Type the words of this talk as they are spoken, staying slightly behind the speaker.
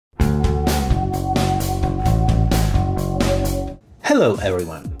Hello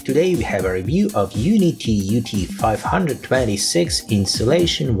everyone! Today we have a review of UNI-T UT526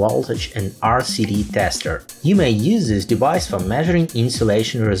 insulation voltage and RCD tester. You may use this device for measuring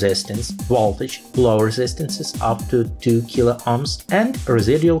insulation resistance, voltage, low resistances up to 2 kΩ and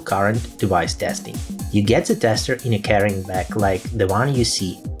residual current device testing. You get the tester in a carrying bag like the one you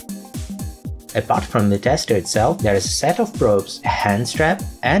see. Apart from the tester itself, there is a set of probes, a hand strap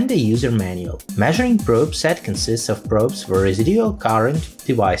and a user manual. Measuring probe set consists of probes for residual current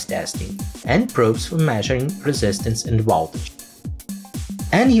device testing and probes for measuring resistance and voltage.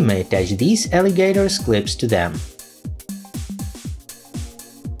 And you may attach these alligators clips to them.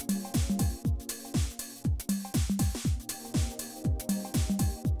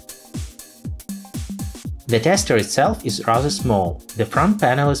 The tester itself is rather small. The front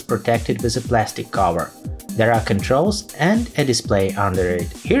panel is protected with a plastic cover. There are controls and a display under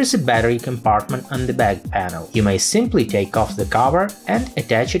it. Here's a battery compartment on the back panel. You may simply take off the cover and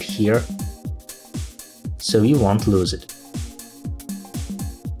attach it here, so you won't lose it.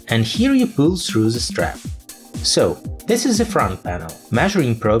 And here you pull through the strap. So, this is the front panel.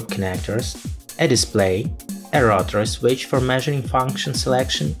 Measuring probe connectors, a display, a rotary switch for measuring function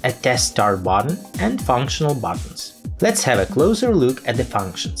selection, a test start button and functional buttons. Let's have a closer look at the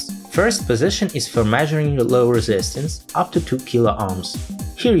functions. First position is for measuring low resistance up to 2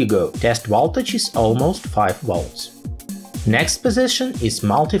 kΩ. Here you go, test voltage is almost 5 volts. Next position is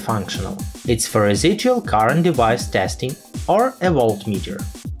multifunctional. It's for residual current device testing or a voltmeter.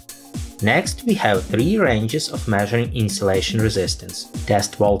 Next, we have 3 ranges of measuring insulation resistance.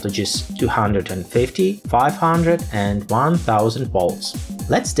 Test voltages 250, 500 and 1000 volts.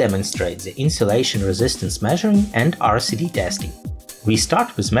 Let's demonstrate the insulation resistance measuring and RCD testing. We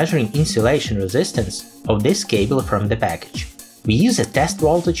start with measuring insulation resistance of this cable from the package. We use a test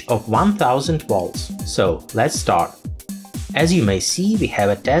voltage of 1000 volts, so let's start. As you may see, we have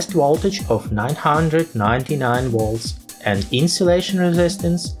a test voltage of 999 volts and insulation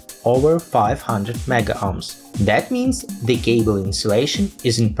resistance over 500 megaohms. That means the cable insulation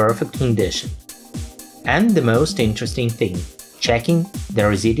is in perfect condition. And the most interesting thing, checking the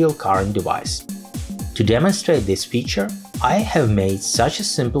residual current device. To demonstrate this feature, I have made such a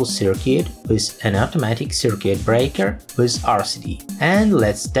simple circuit with an automatic circuit breaker with RCD. And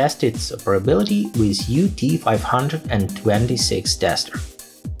let's test its operability with UT526 tester.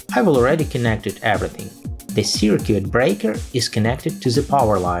 I've already connected everything. The circuit breaker is connected to the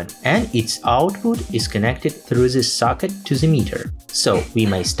power line and its output is connected through this socket to the meter. So we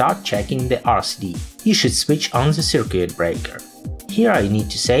may start checking the RCD. You should switch on the circuit breaker. Here I need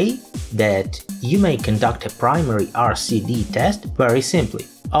to say that you may conduct a primary RCD test very simply.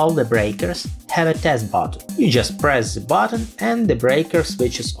 All the breakers have a test button. You just press the button and the breaker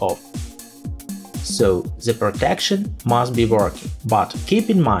switches off. So the protection must be working. But keep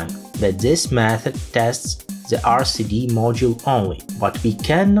in mind that this method tests the RCD module only, but we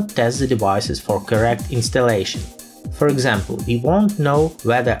cannot test the devices for correct installation. For example, we won't know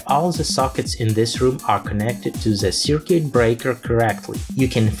whether all the sockets in this room are connected to the circuit breaker correctly. You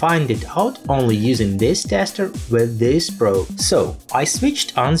can find it out only using this tester with this probe. So, I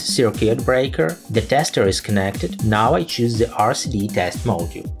switched on the circuit breaker, the tester is connected, now I choose the RCD test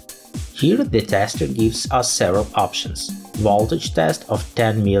module. Here the tester gives us several options: voltage test of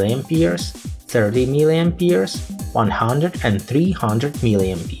 10 mA, 30 mA, 100 and 300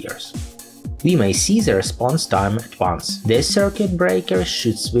 mA. We may see the response time at once. This circuit breaker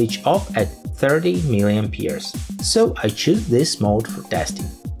should switch off at 30 mA, so I choose this mode for testing.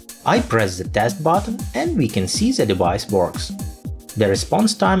 I press the test button and we can see the device works. The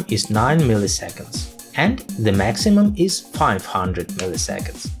response time is 9 milliseconds and the maximum is 500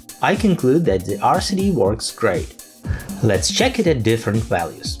 milliseconds. I conclude that the RCD works great. Let's check it at different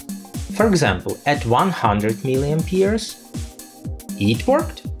values. For example, at 100 mA, it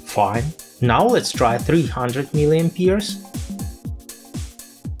worked fine. Now let's try 300 mA.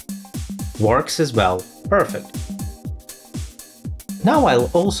 Works as well, perfect. Now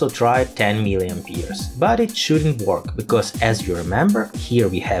I'll also try 10 mA, but it shouldn't work, because as you remember, here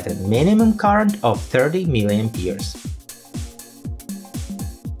we have a minimum current of 30 mA.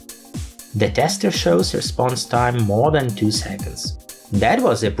 The tester shows response time more than 2 seconds. That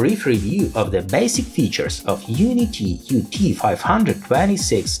was a brief review of the basic features of UNI-T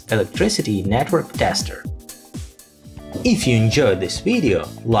UT526 electricity network tester. If you enjoyed this video,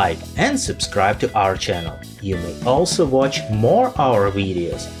 like and subscribe to our channel. You may also watch more our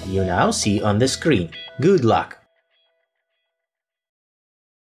videos you now see on the screen. Good luck!